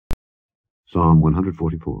Psalm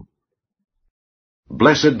 144.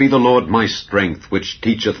 Blessed be the Lord my strength, which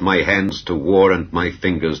teacheth my hands to war and my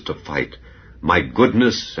fingers to fight, my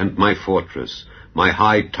goodness and my fortress, my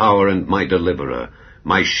high tower and my deliverer,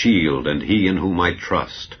 my shield and he in whom I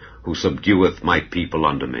trust, who subdueth my people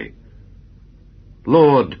under me.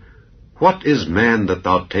 Lord, what is man that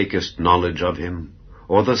thou takest knowledge of him,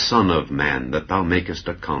 or the son of man that thou makest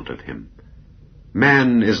account of him?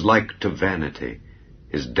 Man is like to vanity,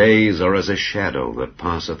 his days are as a shadow that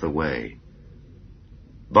passeth away.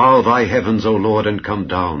 Bow thy heavens, O Lord, and come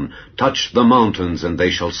down. Touch the mountains, and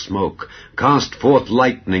they shall smoke. Cast forth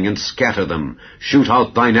lightning, and scatter them. Shoot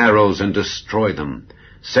out thine arrows, and destroy them.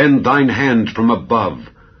 Send thine hand from above.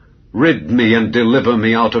 Rid me and deliver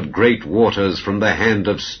me out of great waters, from the hand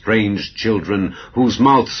of strange children, whose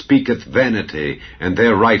mouth speaketh vanity, and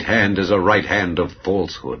their right hand is a right hand of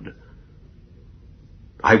falsehood.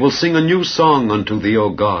 I will sing a new song unto thee,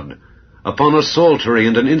 O God. Upon a psaltery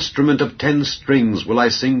and an instrument of 10 strings will I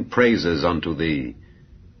sing praises unto thee.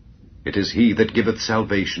 It is he that giveth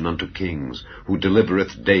salvation unto kings, who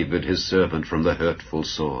delivereth David his servant from the hurtful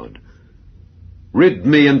sword. Rid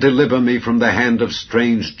me and deliver me from the hand of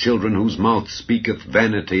strange children, whose mouth speaketh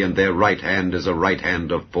vanity, and their right hand is a right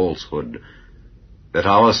hand of falsehood, that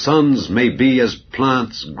our sons may be as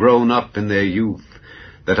plants grown up in their youth,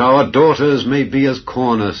 that our daughters may be as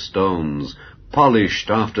cornerstones, polished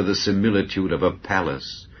after the similitude of a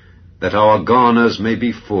palace, that our garners may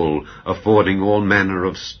be full, affording all manner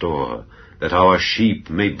of store, that our sheep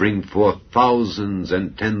may bring forth thousands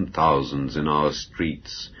and 10,000s in our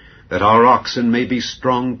streets, that our oxen may be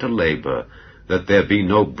strong to labor, that there be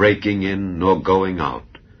no breaking in nor going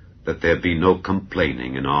out, that there be no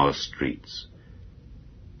complaining in our streets.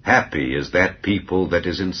 Happy is that people that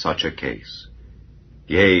is in such a case.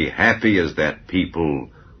 Yea, happy is that people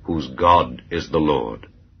whose God is the Lord.